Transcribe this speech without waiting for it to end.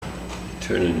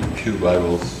Turn in the Pew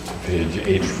Bibles, page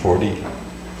 840,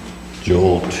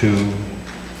 Joel 2.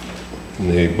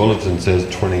 And the bulletin says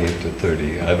 28 to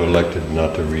 30. I've elected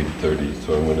not to read 30,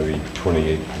 so I'm going to read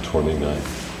 28 and 29.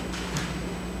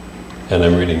 And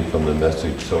I'm reading from the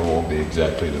Message, so it won't be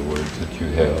exactly the words that you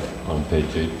have on page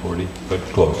 840, but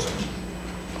close.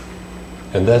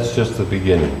 And that's just the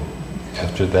beginning.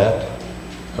 After that,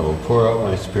 I will pour out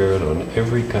my Spirit on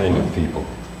every kind of people.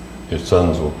 Your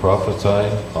sons will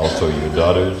prophesy, also your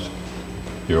daughters.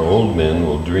 Your old men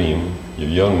will dream, your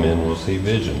young men will see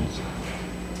visions.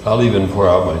 I'll even pour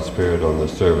out my Spirit on the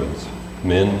servants,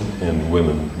 men and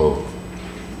women both.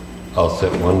 I'll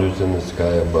set wonders in the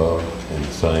sky above and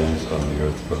signs on the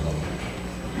earth below.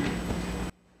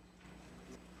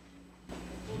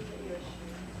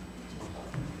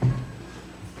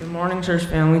 Good morning, church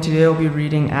family. Today we'll be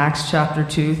reading Acts chapter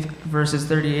 2, verses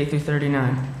 38 through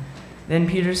 39. Then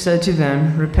Peter said to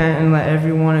them, "Repent and let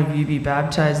every one of you be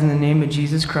baptized in the name of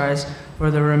Jesus Christ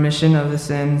for the remission of the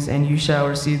sins, and you shall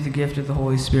receive the gift of the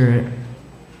Holy Spirit."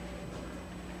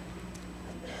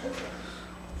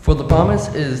 For the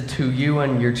promise is to you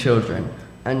and your children,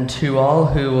 and to all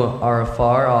who are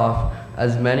far off,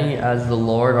 as many as the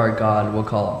Lord our God will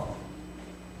call.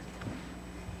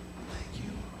 Thank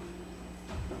you.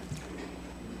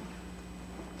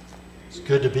 It's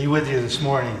good to be with you this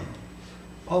morning.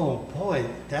 Oh boy,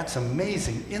 that's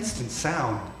amazing. Instant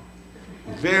sound.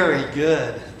 Very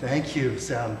good. Thank you,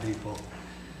 sound people.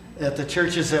 At the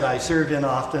churches that I served in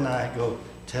often, I go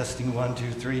testing 1,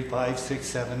 2, 3, 5, 6,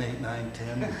 7, 8, 9,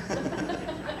 10.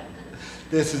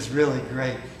 This is really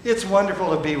great. It's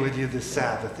wonderful to be with you this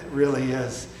Sabbath. It really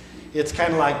is. It's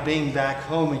kind of like being back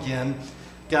home again.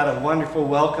 Got a wonderful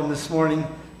welcome this morning.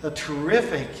 A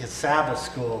terrific Sabbath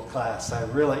school class. I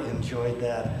really enjoyed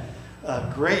that. A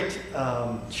great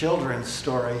children's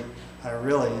story. I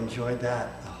really enjoyed that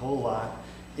a whole lot.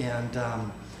 And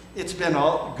it's been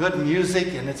all good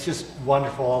music, and it's just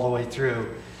wonderful all the way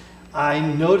through. I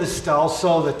noticed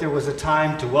also that there was a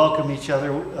time to welcome each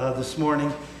other this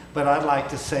morning, but I'd like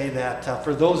to say that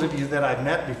for those of you that I've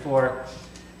met before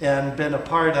and been a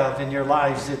part of in your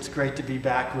lives, it's great to be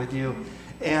back with you.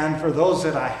 And for those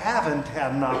that I haven't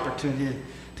had an opportunity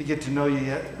to get to know you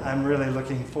yet, I'm really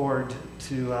looking forward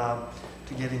to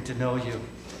getting to know you.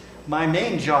 My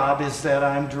main job is that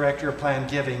I'm Director of Planned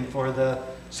Giving for the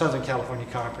Southern California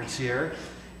Conference here.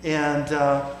 And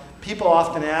people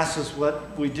often ask us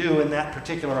what we do in that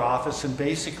particular office, and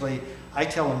basically I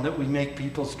tell them that we make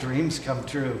people's dreams come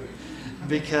true.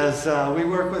 Because we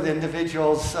work with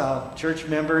individuals, church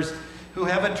members, who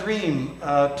have a dream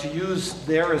to use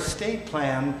their estate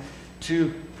plan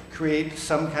to create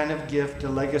some kind of gift, a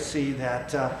legacy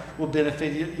that will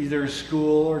benefit either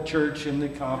school or church in the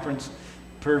conference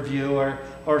purview,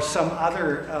 or some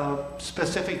other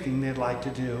specific thing they'd like to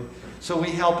do. So we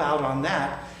help out on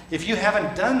that. If you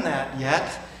haven't done that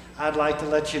yet, I'd like to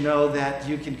let you know that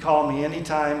you can call me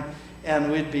anytime, and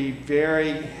we'd be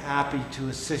very happy to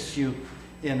assist you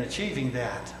in achieving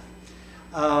that.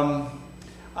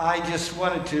 I just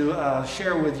wanted to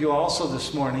share with you also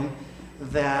this morning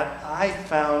that I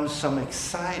found some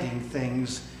exciting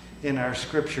things in our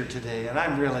scripture today, and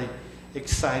I'm really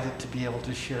excited to be able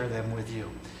to share them with you.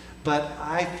 But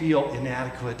I feel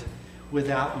inadequate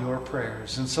without your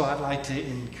prayers, and so I'd like to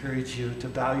encourage you to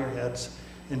bow your heads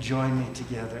and join me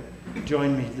together.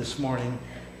 Join me this morning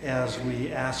as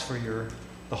we ask for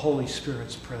the Holy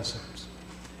Spirit's presence.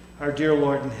 Our dear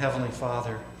Lord and Heavenly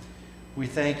Father, we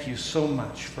thank you so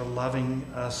much for loving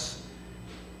us,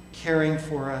 caring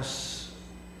for us,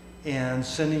 and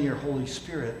sending your Holy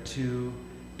Spirit to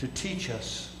teach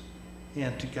us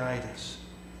and to guide us.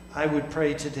 I would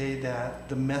pray today that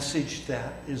the message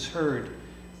that is heard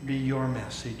be your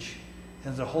message,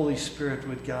 and the Holy Spirit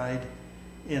would guide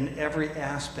in every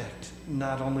aspect,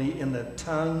 not only in the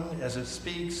tongue as it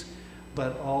speaks,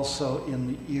 but also in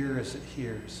the ear as it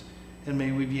hears. And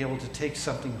may we be able to take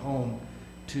something home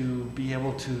to be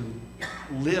able to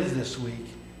live this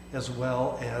week, as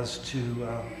well as to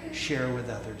share with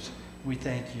others. We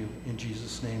thank you. In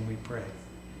Jesus' name we pray.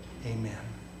 Amen.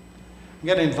 I'm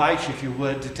going to invite you, if you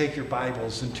would, to take your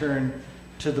Bibles and turn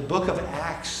to the book of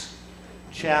Acts,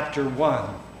 chapter 1.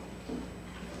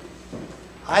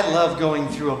 I love going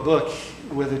through a book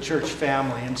with a church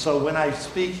family, and so when I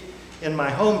speak in my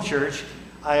home church,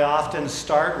 I often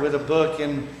start with a book,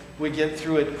 and we get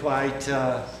through it quite,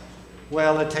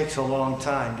 it takes a long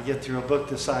time to get through a book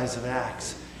the size of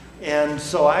Acts. And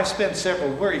so I've spent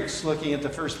several weeks looking at the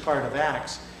first part of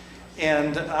Acts,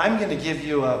 and I'm going to give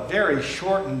you a very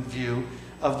shortened view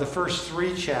of the first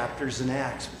 3 chapters in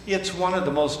Acts. It's one of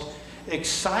the most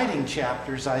exciting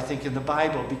chapters, I think, in the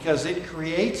Bible, because it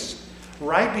creates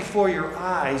right before your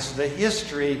eyes the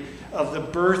history of the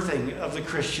birthing of the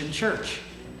Christian church.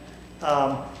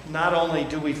 Not only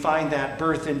do we find that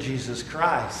birth in Jesus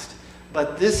Christ,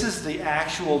 but this is the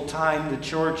actual time the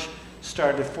church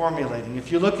started formulating.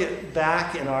 If you look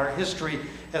back in our history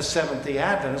as Seventh-day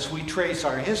Adventists, we trace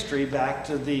our history back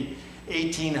to the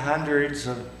 1800s,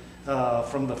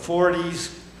 from the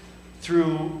 40s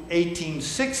through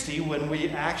 1860, when we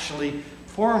actually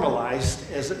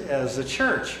formalized as a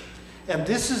church. And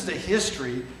this is the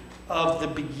history of the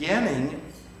beginning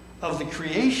of the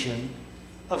creation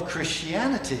of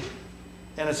Christianity.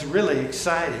 And it's really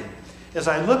exciting. As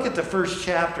I look at the first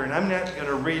chapter, and I'm not going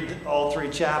to read all 3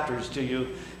 chapters to you,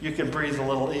 you can breathe a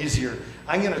little easier.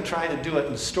 I'm going to try to do it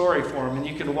in story form, and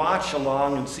you can watch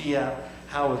along and see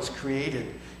how it's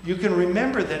created. You can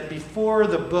remember that before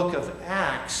the book of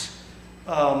Acts,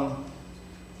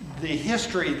 the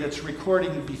history that's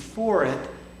recording before it,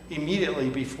 immediately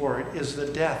before it, is the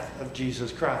death of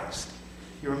Jesus Christ.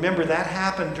 You remember that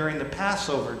happened during the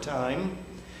Passover time.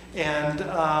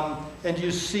 And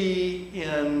you see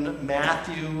in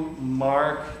Matthew,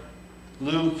 Mark,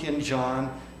 Luke, and John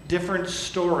different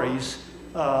stories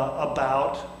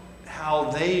about how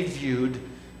they viewed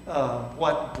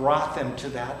what brought them to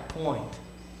that point.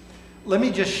 Let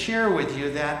me just share with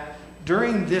you that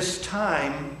during this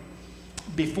time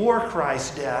before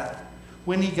Christ's death,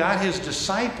 when he got his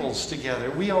disciples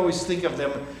together, we always think of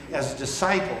them as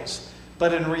disciples,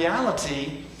 but in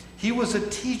reality, he was a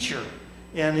teacher.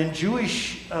 And in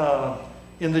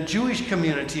the Jewish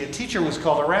community, a teacher was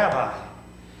called a rabbi.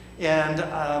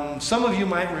 And some of you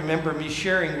might remember me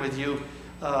sharing with you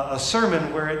a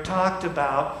sermon where it talked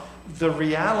about the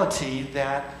reality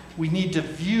that we need to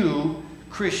view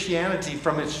Christianity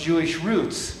from its Jewish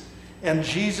roots. And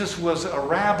Jesus was a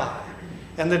rabbi.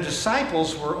 And the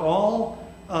disciples were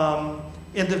all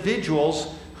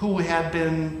individuals who had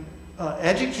been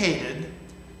educated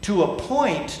to a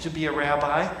point to be a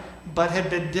rabbi, but had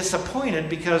been disappointed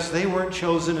because they weren't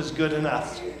chosen as good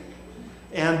enough.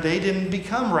 And they didn't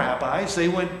become rabbis. They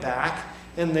went back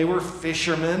and they were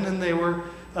fishermen, and they were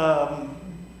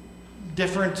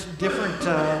different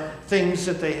things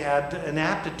that they had an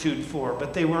aptitude for,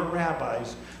 but they weren't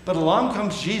rabbis. But along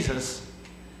comes Jesus,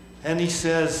 and he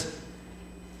says,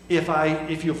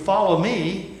 if you follow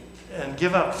me and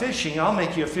give up fishing, I'll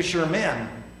make you a fisher of men.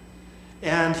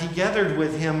 And he gathered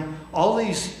with him all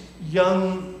these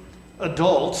young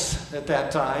adults at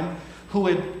that time who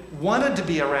had wanted to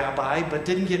be a rabbi but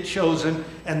didn't get chosen,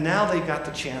 and now they got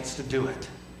the chance to do it.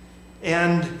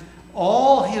 And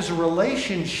all his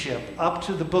relationship up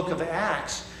to the book of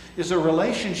Acts is a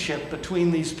relationship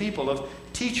between these people of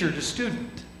teacher to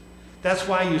student. That's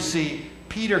why you see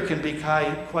Peter can be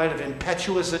quite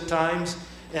impetuous at times,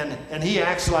 and he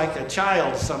acts like a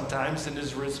child sometimes in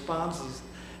his responses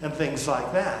and things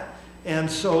like that. And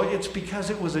so it's because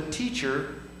it was a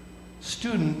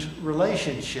teacher-student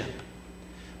relationship.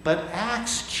 But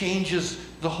Acts changes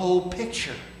the whole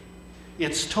picture.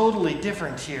 It's totally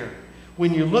different here.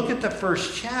 When you look at the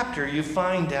first chapter, you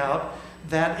find out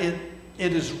that it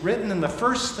is written, and the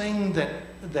first thing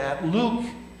that Luke,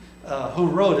 who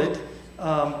wrote it,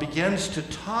 begins to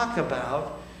talk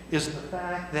about is the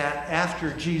fact that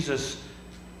after Jesus'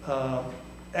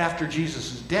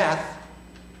 death,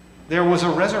 there was a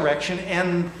resurrection,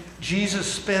 and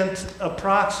Jesus spent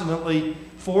approximately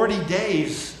 40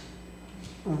 days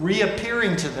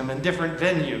reappearing to them in different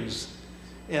venues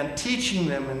and teaching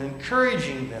them and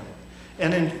encouraging them.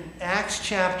 And in Acts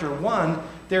chapter 1,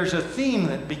 there's a theme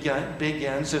that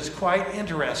begins that's quite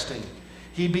interesting.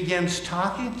 He begins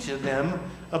talking to them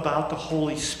about the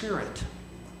Holy Spirit.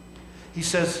 He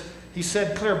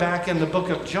said clear back in the book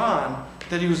of John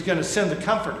that he was going to send the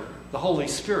Comforter, the Holy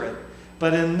Spirit.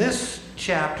 But in this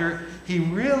chapter, he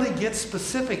really gets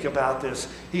specific about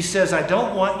this. He says, I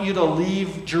don't want you to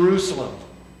leave Jerusalem.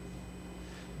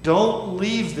 Don't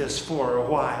leave this for a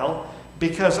while,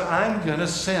 because I'm going to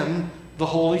send the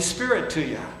Holy Spirit to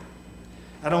you.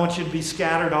 I don't want you to be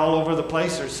scattered all over the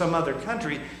place or some other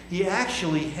country. He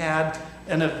actually had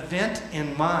an event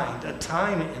in mind, a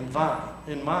time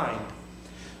in mind.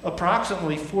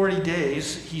 Approximately 40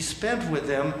 days he spent with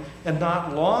them, and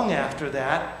not long after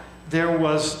that, there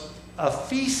was a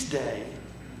feast day.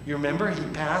 You remember,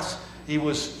 he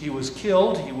was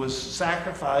killed, he was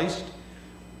sacrificed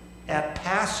at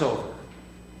Passover.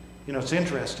 You know, it's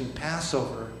interesting,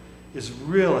 Passover is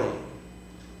really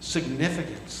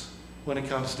significance when it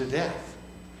comes to death.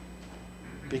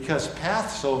 Because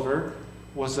Passover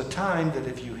was a time that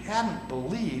if you hadn't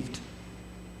believed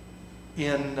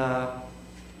in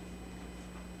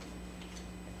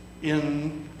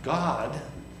in God.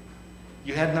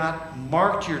 You had not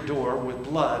marked your door with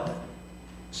blood,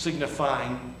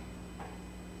 signifying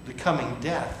the coming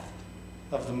death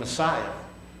of the Messiah.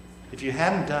 If you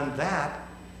hadn't done that,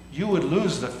 you would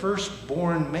lose the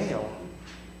firstborn male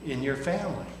in your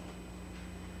family.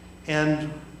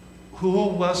 And who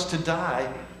was to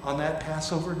die on that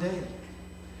Passover day?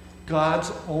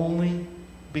 God's only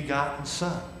begotten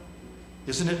Son.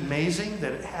 Isn't it amazing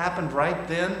that it happened right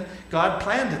then? God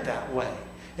planned it that way.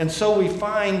 And so we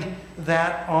find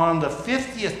that on the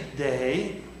 50th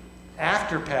day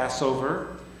after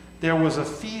Passover, there was a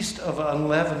feast of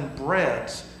unleavened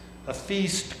breads, a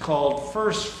feast called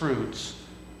First Fruits,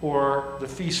 or the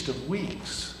Feast of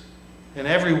Weeks. And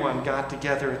everyone got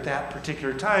together at that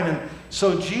particular time. And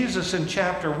so Jesus in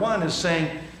chapter 1 is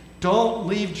saying, don't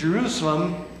leave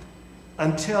Jerusalem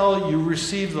until you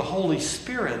receive the Holy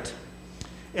Spirit.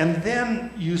 And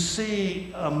then you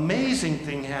see an amazing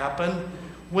thing happen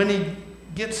when he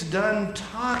gets done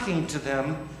talking to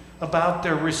them about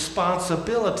their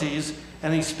responsibilities,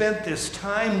 and he spent this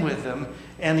time with them,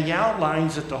 and he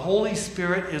outlines that the Holy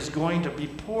Spirit is going to be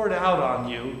poured out on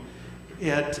you.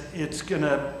 It's going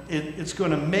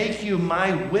to make you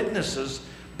my witnesses,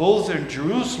 both in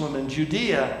Jerusalem and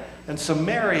Judea and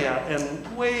Samaria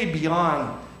and way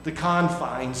beyond the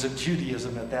confines of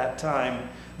Judaism at that time.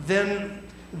 Then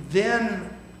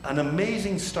an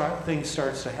amazing thing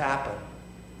starts to happen.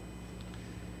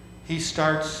 He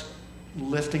starts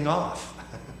lifting off.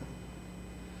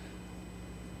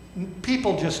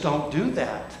 People just don't do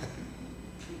that.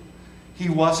 He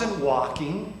wasn't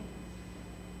walking.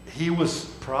 He was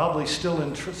probably still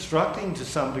instructing to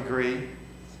some degree.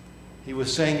 He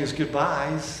was saying his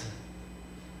goodbyes.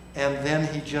 And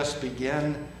then he just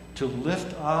began to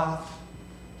lift off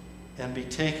and be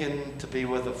taken to be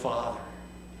with the Father.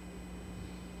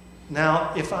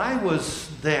 Now, if I was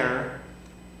there,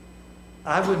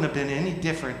 I wouldn't have been any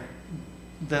different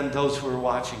than those who were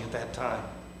watching at that time.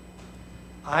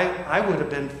 I would have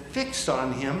been fixed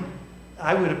on him.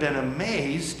 I would have been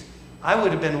amazed. I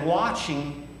would have been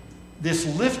watching this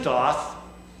liftoff.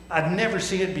 I'd never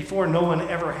seen it before. No one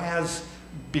ever has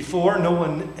before. No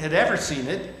one had ever seen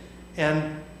it.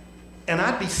 And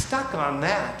I'd be stuck on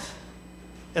that.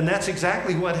 And that's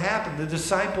exactly what happened. The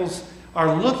disciples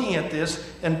are looking at this,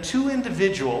 and two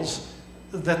individuals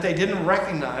that they didn't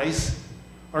recognize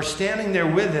are standing there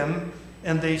with him,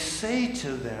 and they say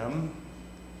to them,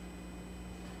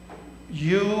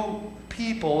 "You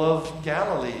people of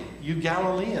Galilee, you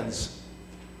Galileans,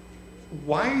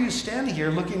 why are you standing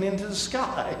here looking into the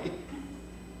sky?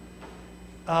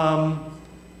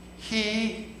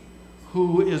 He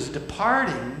who is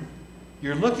departing,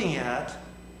 you're looking at,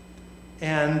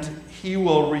 and he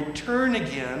will return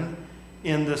again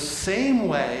in the same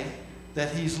way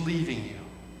that he's leaving you."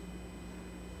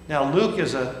 Now, Luke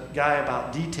is a guy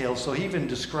about details, so he even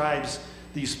describes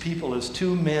these people as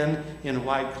two men in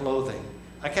white clothing.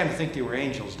 I kind of think they were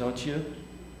angels, don't you?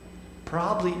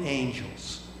 Probably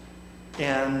angels.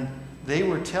 And they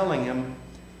were telling him,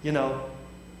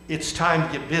 it's time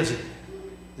to get busy.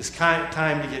 It's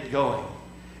time to get going.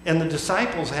 And the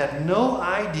disciples had no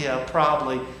idea,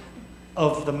 probably,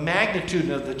 of the magnitude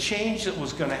of the change that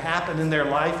was going to happen in their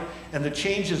life and the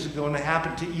changes that were going to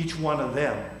happen to each one of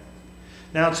them.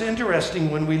 Now, it's interesting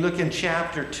when we look in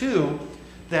chapter 2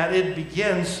 that it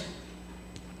begins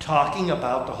talking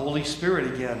about the Holy Spirit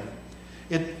again.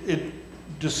 It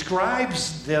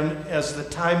describes them as the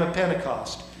time of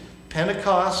Pentecost.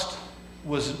 Pentecost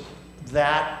was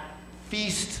that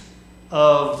feast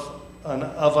of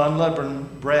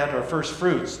unleavened bread or first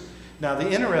fruits. Now, the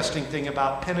interesting thing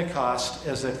about Pentecost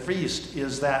as a feast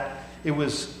is that it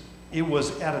was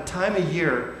at a time of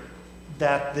year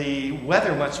that the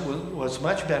weather was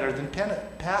much better than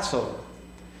Passover.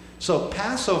 So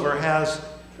Passover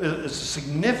is a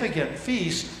significant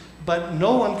feast, but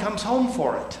no one comes home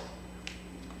for it.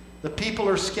 The people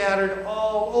are scattered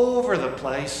all over the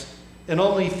place, and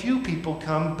only a few people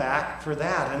come back for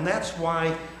that. And that's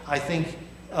why I think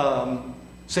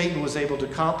Satan was able to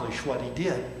accomplish what he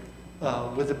did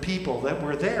with the people that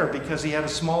were there, because he had a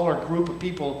smaller group of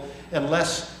people and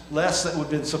less that would have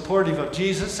been supportive of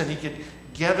Jesus, and he could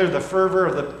gather the fervor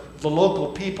of the local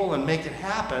people and make it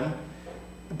happen.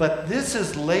 But this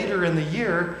is later in the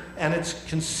year, and it's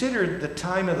considered the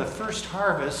time of the first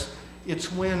harvest. It's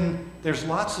when there's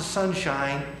lots of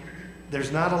sunshine,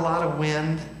 there's not a lot of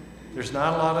wind, there's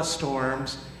not a lot of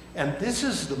storms, and this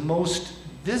is the most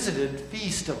visited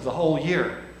feast of the whole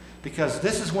year, because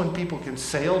this is when people can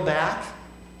sail back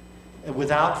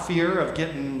without fear of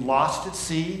getting lost at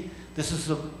sea. This is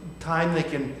the time they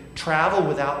can travel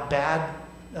without bad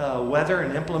weather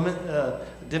and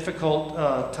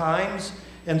difficult times.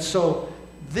 And so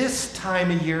this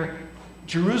time of year,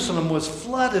 Jerusalem was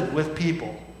flooded with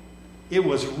people. It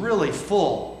was really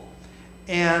full.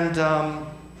 And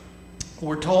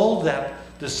we're told that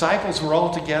disciples were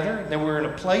all together. They were in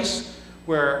a place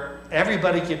where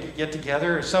everybody could get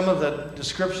together. Some of the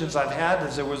descriptions I've had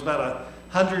is there was about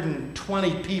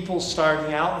 120 people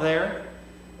starting out there.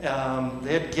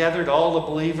 They had gathered all the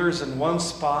believers in one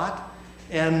spot.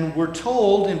 And we're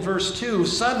told in verse 2,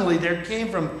 suddenly there came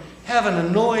from heaven a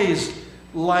noise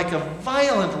like a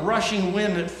violent rushing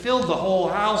wind that filled the whole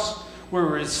house where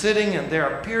we were sitting, and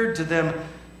there appeared to them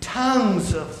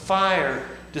tongues of fire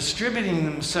distributing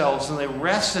themselves, and they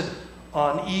rested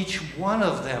on each one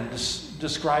of them,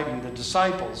 describing the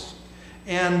disciples.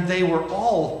 And they were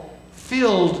all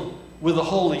filled with the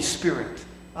Holy Spirit.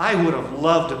 I would have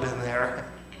loved to have been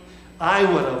there. I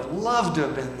would have loved to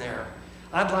have been there.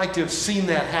 I'd like to have seen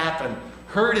that happen,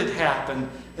 heard it happen,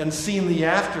 and seen the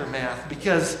aftermath.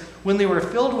 Because when they were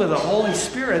filled with the Holy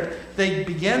Spirit, they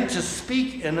began to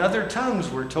speak in other tongues,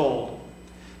 we're told.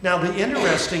 Now, the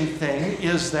interesting thing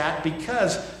is that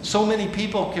because so many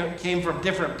people came from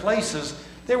different places,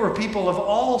 there were people of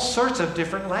all sorts of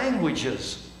different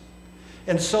languages.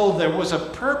 And so there was a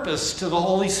purpose to the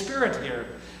Holy Spirit here.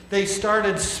 They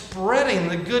started spreading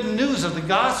the good news of the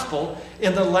gospel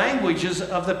in the languages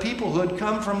of the people who had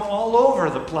come from all over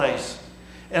the place.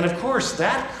 And of course,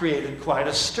 that created quite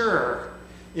a stir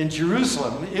in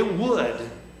Jerusalem. It would.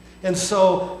 And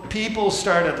so people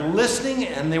started listening,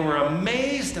 and they were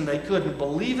amazed, and they couldn't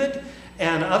believe it.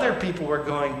 And other people were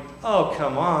going, oh,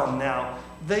 come on now.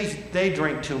 They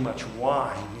drink too much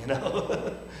wine, you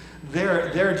know.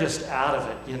 They're just out of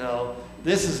it, you know.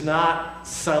 This is not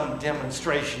some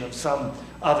demonstration of some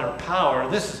other power.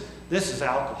 This is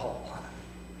alcohol.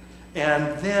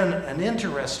 And then an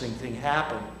interesting thing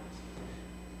happened.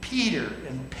 Peter,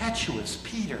 impetuous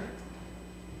Peter,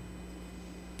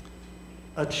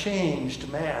 a changed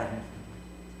man,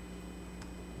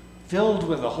 filled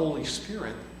with the Holy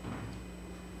Spirit,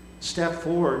 stepped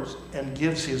forward and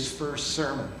gives his first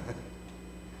sermon.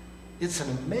 It's an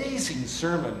amazing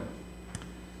sermon.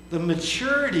 The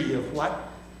maturity of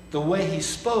the way he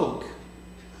spoke,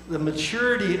 the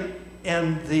maturity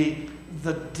and the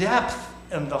depth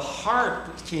and the heart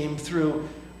that came through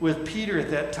with Peter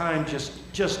at that time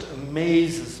just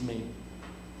amazes me.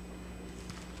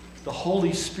 The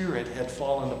Holy Spirit had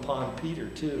fallen upon Peter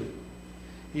too.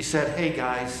 He said, hey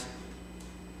guys,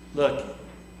 look,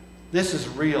 this is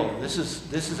real. This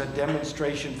is a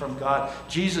demonstration from God.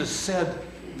 Jesus said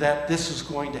that this is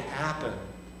going to happen.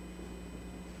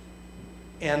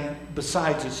 And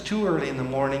besides, it's too early in the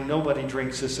morning. Nobody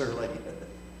drinks this early.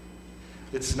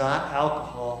 It's not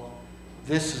alcohol.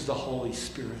 This is the Holy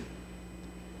Spirit.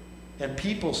 And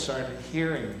people started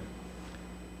hearing.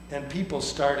 And people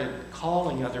started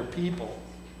calling other people.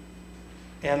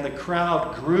 And the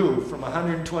crowd grew from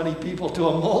 120 people to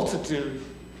a multitude.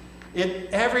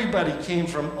 Everybody came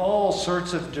from all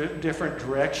sorts of different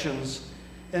directions.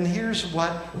 And here's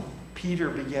what Peter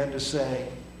began to say.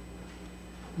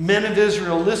 Men of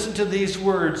Israel, listen to these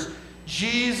words.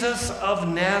 Jesus of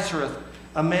Nazareth,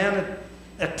 a man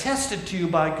attested to you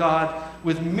by God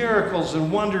with miracles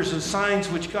and wonders and signs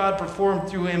which God performed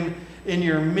through him in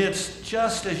your midst,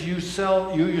 just as you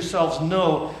yourselves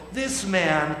know. This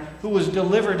man who was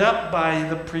delivered up by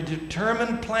the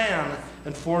predetermined plan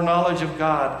and foreknowledge of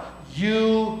God,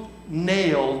 you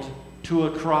nailed to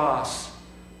a cross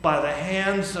by the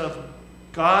hands of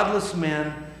godless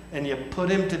men, and you put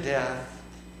him to death.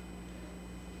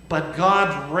 But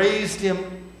God raised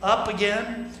him up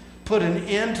again, put an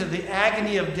end to the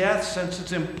agony of death, since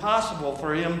it's impossible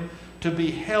for him to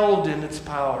be held in its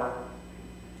power.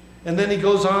 And then he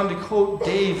goes on to quote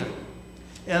David.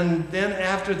 And then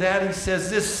after that he says,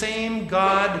 this same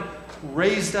God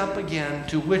raised up again,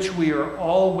 to which we are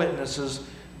all witnesses.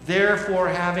 Therefore,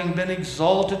 having been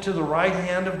exalted to the right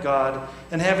hand of God,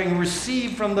 and having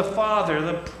received from the Father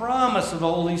the promise of the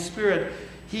Holy Spirit,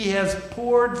 he has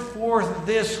poured forth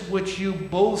this which you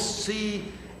both see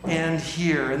and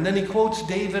hear. And then he quotes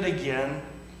David again.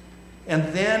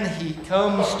 And then he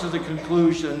comes to the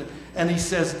conclusion, and he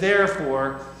says,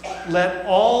 therefore, let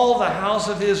all the house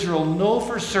of Israel know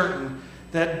for certain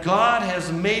that God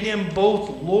has made him both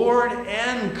Lord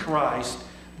and Christ,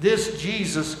 this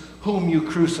Jesus whom you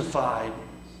crucified.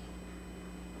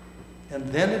 And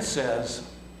then it says,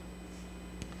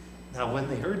 now when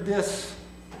they heard this,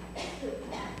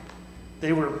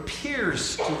 they were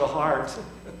pierced to the heart.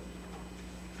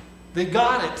 They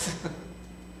got it.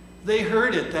 They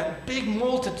heard it. That big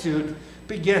multitude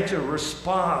began to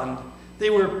respond. They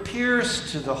were pierced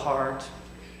to the heart.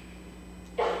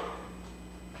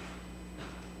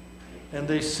 And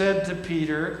they said to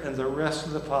Peter and the rest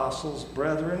of the apostles,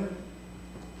 "Brethren,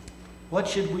 what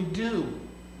should we do?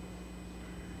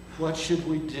 What should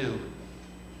we do?"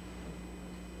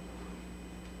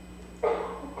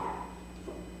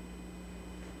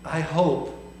 I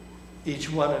hope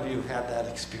each one of you had that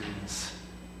experience.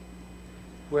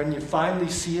 When you finally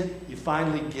see it, you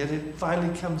finally get it,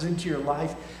 finally comes into your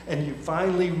life, and you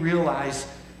finally realize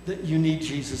that you need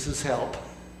Jesus' help.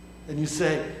 And you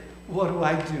say, "What do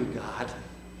I do, God?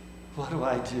 What do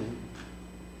I do?"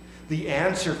 The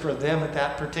answer for them at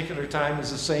that particular time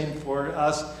is the same for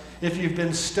us. If you've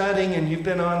been studying and you've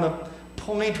been on the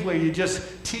point where you're just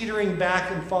teetering back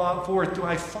and forth, do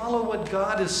I follow what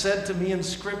God has said to me in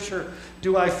Scripture?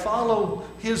 Do I follow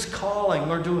His calling,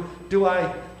 or do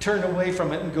I turn away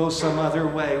from it and go some other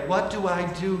way? What do I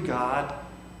do, God?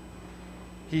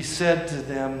 He said to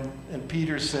them, and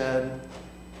Peter said,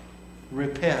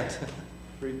 "Repent."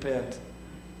 Repent.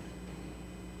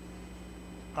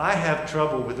 I have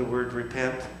trouble with the word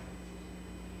repent.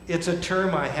 It's a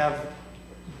term I have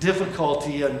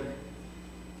difficulty in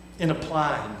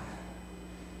applying,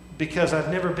 because I've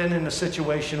never been in a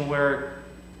situation where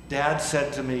Dad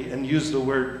said to me and used the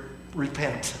word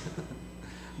repent.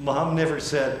 Mom never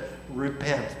said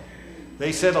repent.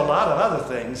 They said a lot of other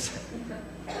things,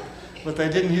 but they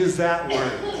didn't use that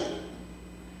word.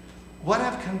 What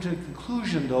I've come to a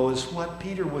conclusion, though, is what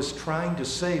Peter was trying to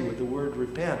say with the word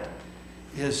repent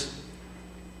is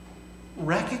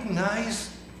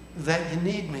recognize that you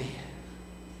need me.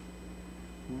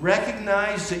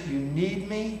 Recognize that you need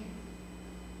me.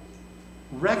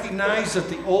 Recognize that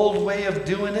the old way of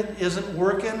doing it isn't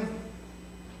working,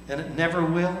 and it never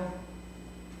will.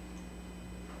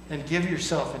 And give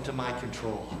yourself into my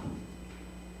control.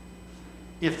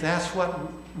 If that's what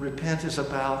repent is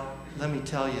about, let me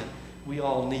tell you, we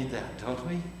all need that, don't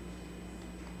we?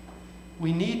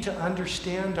 We need to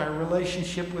understand our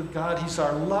relationship with God. He's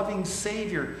our loving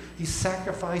Savior. He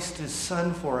sacrificed His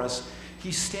Son for us.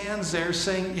 He stands there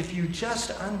saying, if you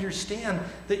just understand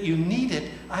that you need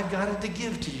it, I've got it to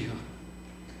give to you.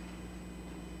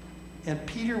 And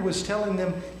Peter was telling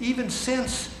them, even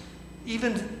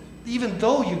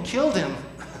though you killed him,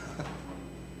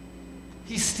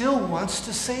 He still wants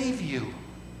to save you.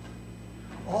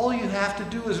 All you have to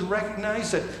do is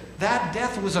recognize that that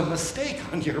death was a mistake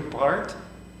on your part,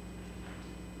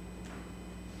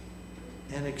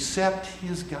 and accept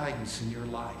His guidance in your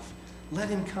life. Let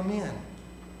Him come in.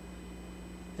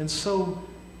 And so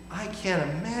I can't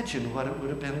imagine what it would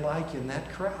have been like in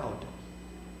that crowd.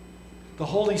 The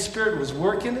Holy Spirit was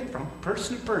working it from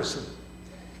person to person.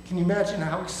 Can you imagine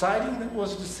how exciting that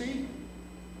was to see?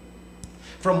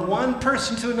 From one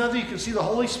person to another, you can see the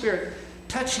Holy Spirit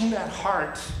touching that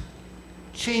heart,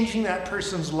 changing that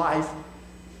person's life.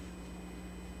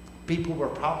 People were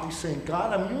probably saying,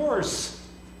 "God, I'm yours.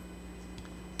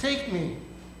 Take me."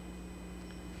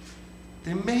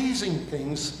 The amazing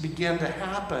things began to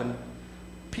happen.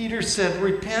 Peter said,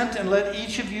 "Repent and let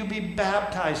each of you be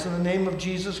baptized in the name of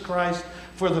Jesus Christ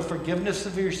for the forgiveness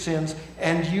of your sins,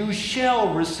 and you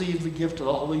shall receive the gift of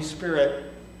the Holy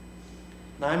Spirit."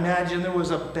 And I imagine there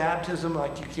was a baptism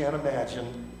like you can't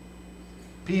imagine.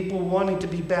 People wanting to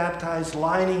be baptized,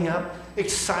 lining up,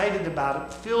 excited about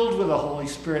it, filled with the Holy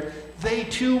Spirit. They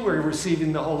too were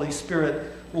receiving the Holy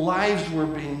Spirit. Lives were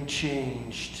being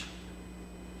changed.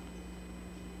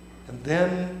 And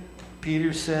then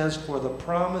Peter says, "For the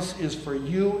promise is for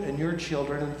you and your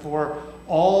children, and for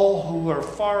all who are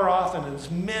far off, and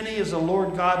as many as the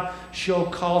Lord God shall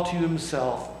call to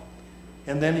Himself."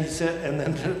 And then he said, and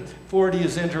then 40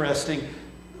 is interesting.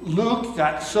 Luke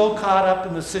got so caught up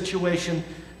in the situation,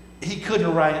 he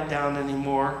couldn't write it down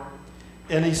anymore.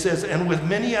 And he says, "And with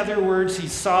many other words, he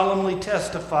solemnly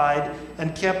testified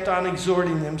and kept on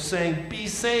exhorting them, saying, be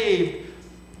saved,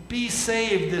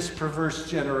 this perverse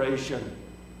generation."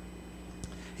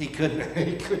 He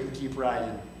couldn't keep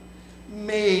writing.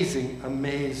 Amazing,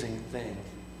 amazing thing.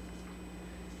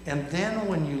 And then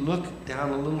when you look down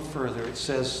a little further, it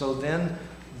says, "So then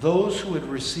those who had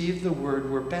received the word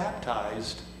were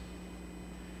baptized,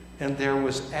 and there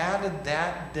was added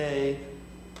that day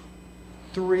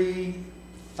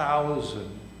 3,000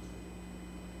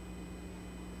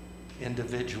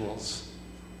 individuals,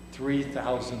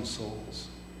 3,000 souls.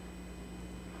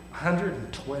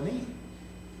 120?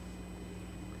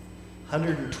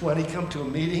 120 come to a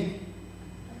meeting?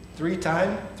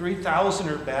 3,000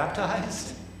 are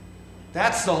baptized?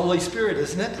 That's the Holy Spirit,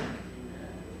 isn't it?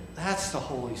 That's the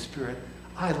Holy Spirit.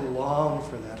 I long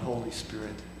for that Holy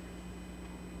Spirit.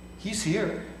 He's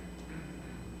here.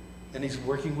 and He's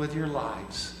working with your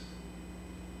lives,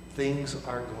 things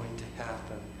are going to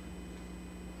happen.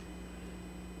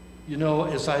 You know,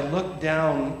 as I look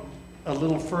down a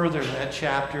little further in that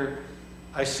chapter,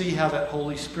 I see how that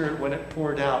Holy Spirit, when it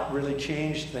poured out, really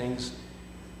changed things.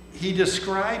 He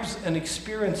describes an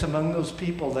experience among those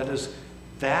people that is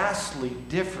vastly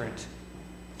different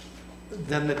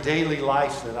than the daily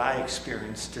life that I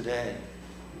experience today.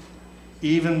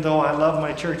 Even though I love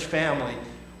my church family,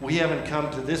 we haven't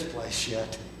come to this place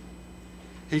yet.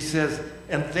 He says,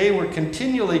 and they were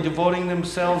continually devoting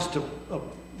themselves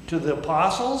to the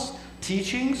apostles'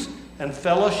 teachings and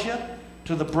fellowship,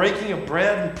 to the breaking of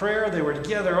bread and prayer. They were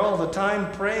together all the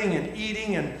time, praying and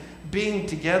eating and being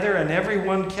together, and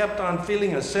everyone kept on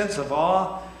feeling a sense of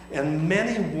awe. And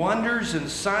many wonders and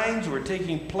signs were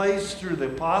taking place through the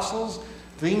apostles.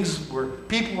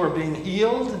 People were being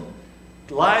healed,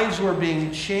 lives were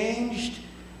being changed,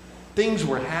 things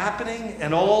were happening,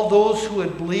 and all those who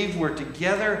had believed were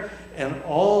together, and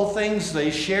all things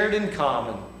they shared in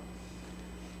common.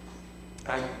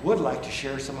 I would like to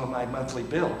share some of my monthly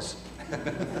bills.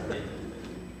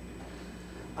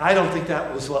 I don't think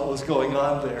that was what was going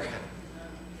on there.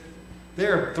 They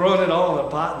were throwing it all in a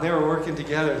pot, and they were working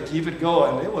together to keep it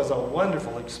going. It was a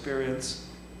wonderful experience.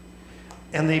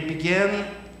 And they began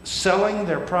selling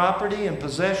their property and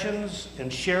possessions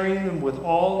and sharing them with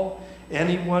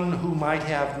anyone who might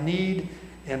have need,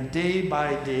 and day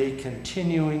by day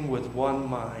continuing with one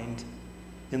mind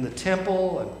in the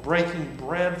temple and breaking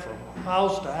bread from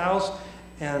house to house.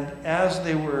 And as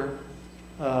they were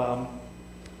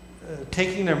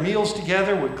taking their meals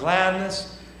together with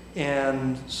gladness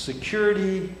and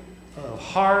security of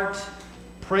heart,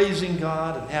 praising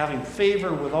God and having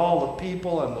favor with all the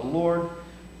people and the Lord.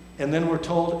 And then we're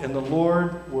told, and the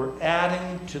Lord were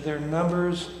adding to their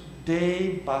numbers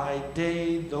day by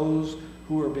day those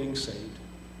who were being saved.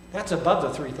 That's above the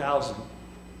 3,000.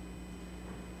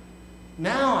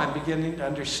 Now I'm beginning to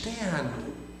understand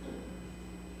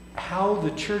how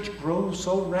the church grows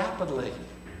so rapidly.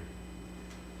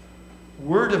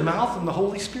 Word of mouth and the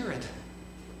Holy Spirit.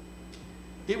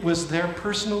 It was their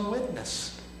personal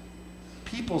witness.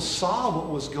 People saw what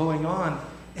was going on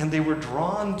and they were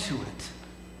drawn to it.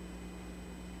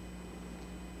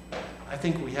 I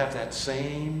think we have that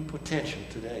same potential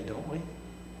today, don't we?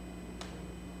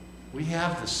 We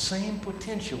have the same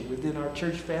potential within our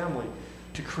church family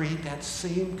to create that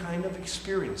same kind of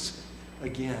experience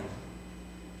again.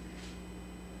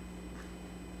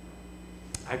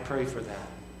 I pray for that.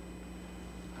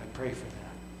 I pray for that.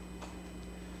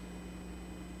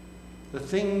 The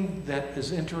thing that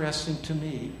is interesting to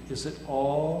me is it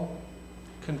all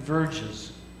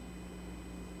converges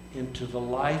into the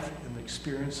life and the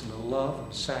experience and the love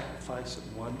and sacrifice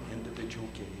that one individual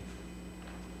gave.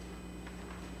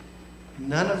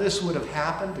 None of this would have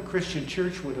happened, the Christian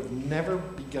church would have never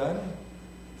begun,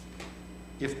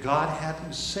 if God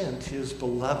hadn't sent His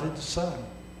beloved Son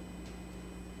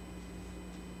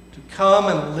to come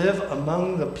and live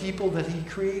among the people that He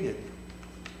created,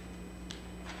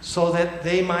 so that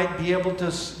they might be able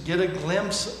to get a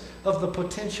glimpse of the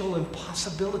potential and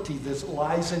possibility that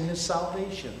lies in His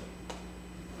salvation.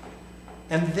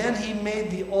 And then He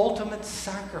made the ultimate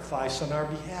sacrifice on our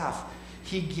behalf.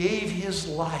 He gave His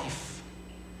life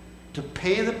to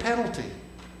pay the penalty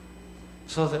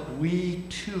so that we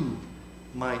too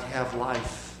might have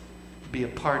life, be a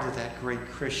part of that great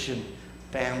Christian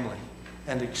family,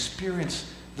 and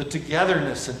experience the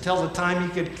togetherness until the time He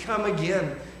could come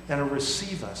again and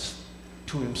receive us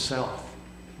to Himself.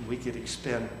 And we could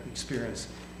experience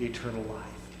eternal life.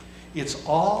 It's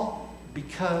all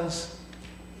because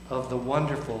of the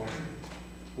wonderful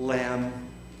Lamb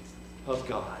of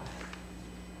God.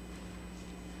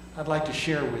 I'd like to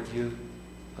share with you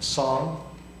a song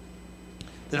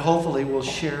that hopefully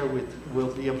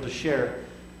we'll be able to share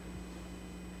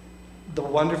the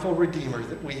wonderful Redeemer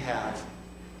that we have,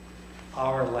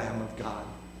 our Lamb of God.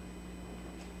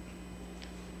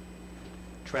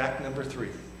 Track number 3.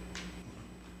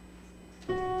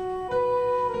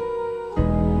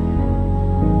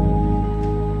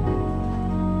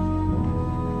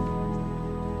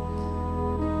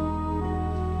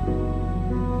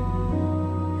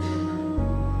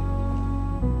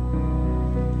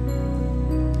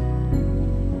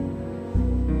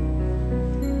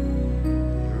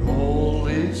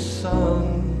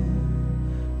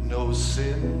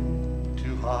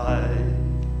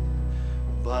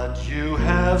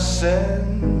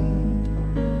 Send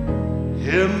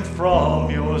Him from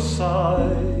your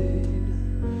side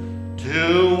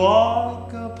to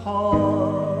walk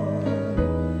upon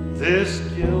this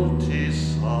guilty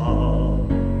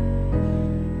sod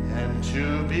and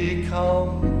to become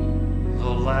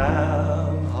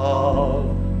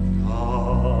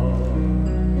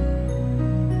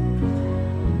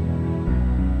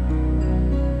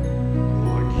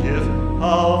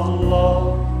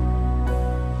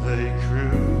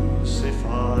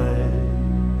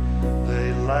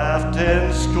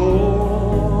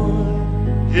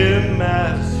mourn him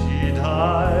as he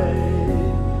died.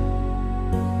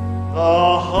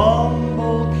 The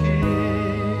humble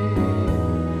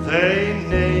king they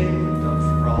named a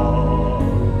fraud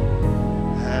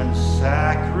and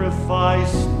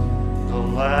sacrificed the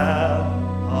Lamb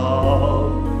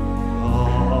of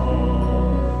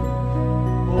God.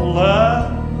 O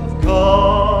Lamb of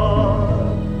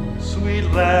God, sweet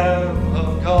Lamb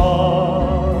of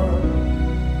God,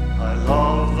 I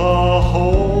love the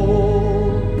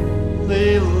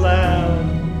holy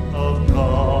Lamb of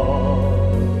God.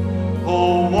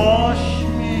 Oh, wash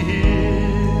me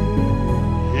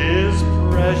in his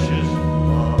precious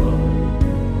blood,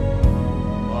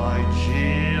 my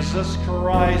Jesus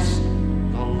Christ,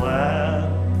 the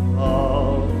Lamb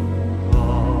of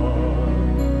God.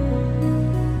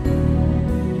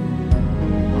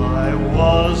 I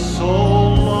was so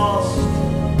lost,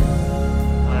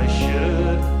 I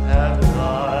should have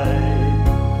died,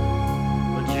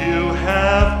 but you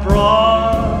have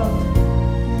brought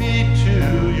me to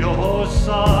your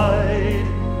side,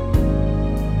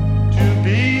 to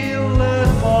be led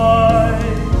by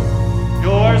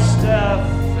your staff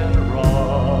and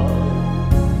rod,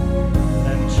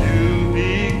 and to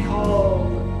be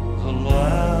called the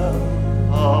Lamb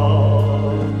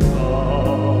of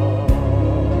God.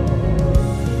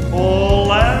 O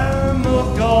Lamb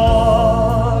of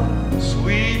God,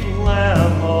 sweet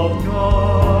Lamb of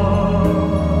God,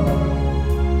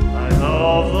 I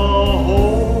love the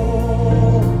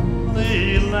holy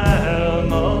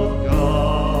Lamb of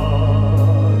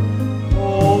God.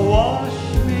 Oh, wash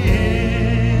me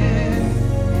in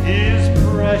his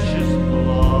precious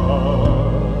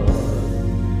blood,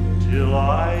 till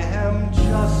I am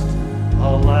just a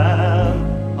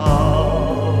lamb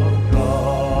of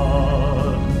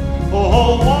God.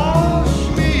 Oh, wash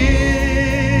me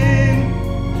in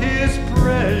his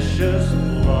precious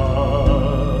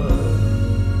blood,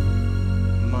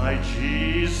 my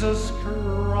Jesus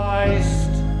Christ,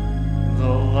 the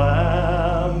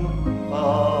Lamb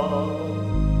of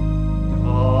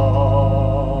God.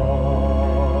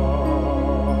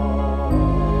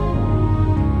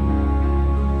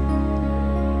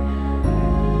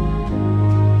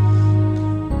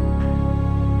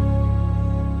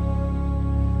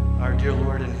 Our dear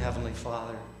Lord and Heavenly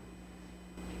Father,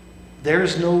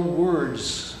 there's no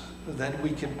words that we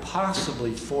could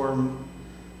possibly form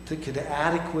that could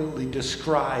adequately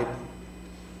describe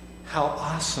how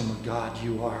awesome a God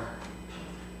you are,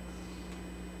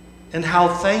 and how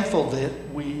thankful that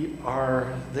we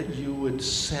are that you would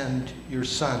send your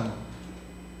Son,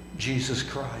 Jesus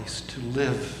Christ, to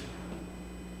live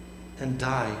and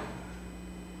die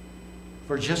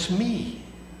for just me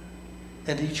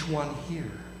and each one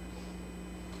here.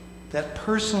 That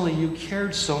personally you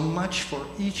cared so much for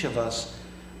each of us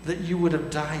that you would have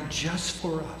died just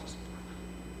for us.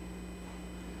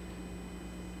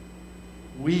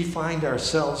 We find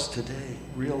ourselves today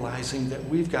realizing that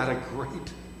we've got a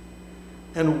great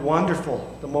and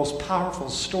wonderful, the most powerful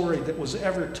story that was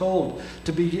ever told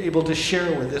to be able to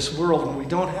share with this world, and we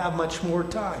don't have much more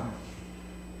time.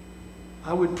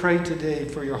 I would pray today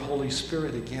for your Holy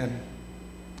Spirit again,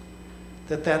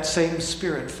 that that same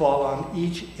Spirit fall on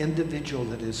each individual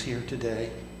that is here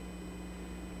today,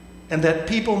 and that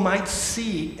people might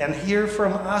see and hear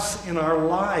from us in our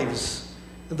lives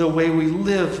the way we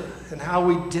live and how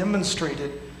we demonstrate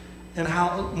it and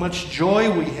how much joy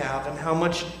we have and how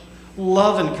much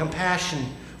love and compassion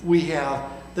we have,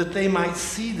 that they might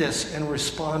see this and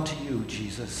respond to you,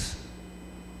 Jesus.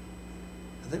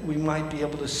 That we might be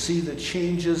able to see the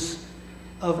changes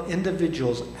of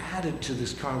individuals added to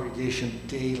this congregation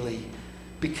daily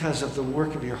because of the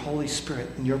work of your Holy Spirit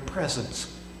and your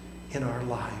presence in our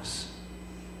lives.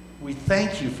 We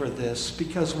thank you for this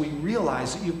because we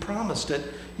realize that you promised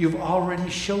it, you've already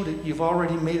showed it, you've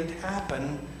already made it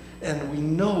happen, and we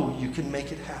know you can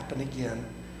make it happen again.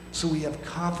 So we have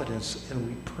confidence and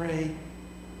we pray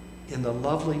in the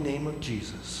lovely name of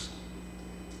Jesus.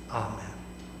 Amen.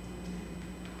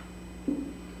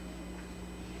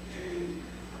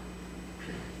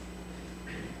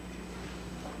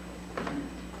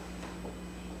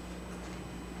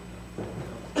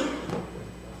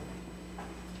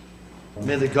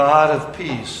 May the God of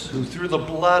peace, who through the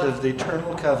blood of the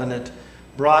eternal covenant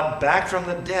brought back from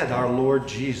the dead our Lord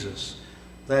Jesus,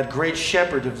 that great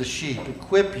shepherd of the sheep,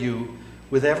 equip you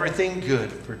with everything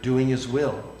good for doing his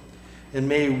will, and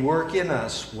may work in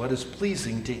us what is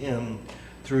pleasing to him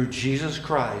through Jesus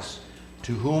Christ,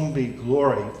 to whom be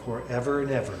glory forever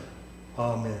and ever.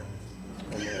 Amen.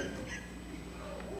 Amen.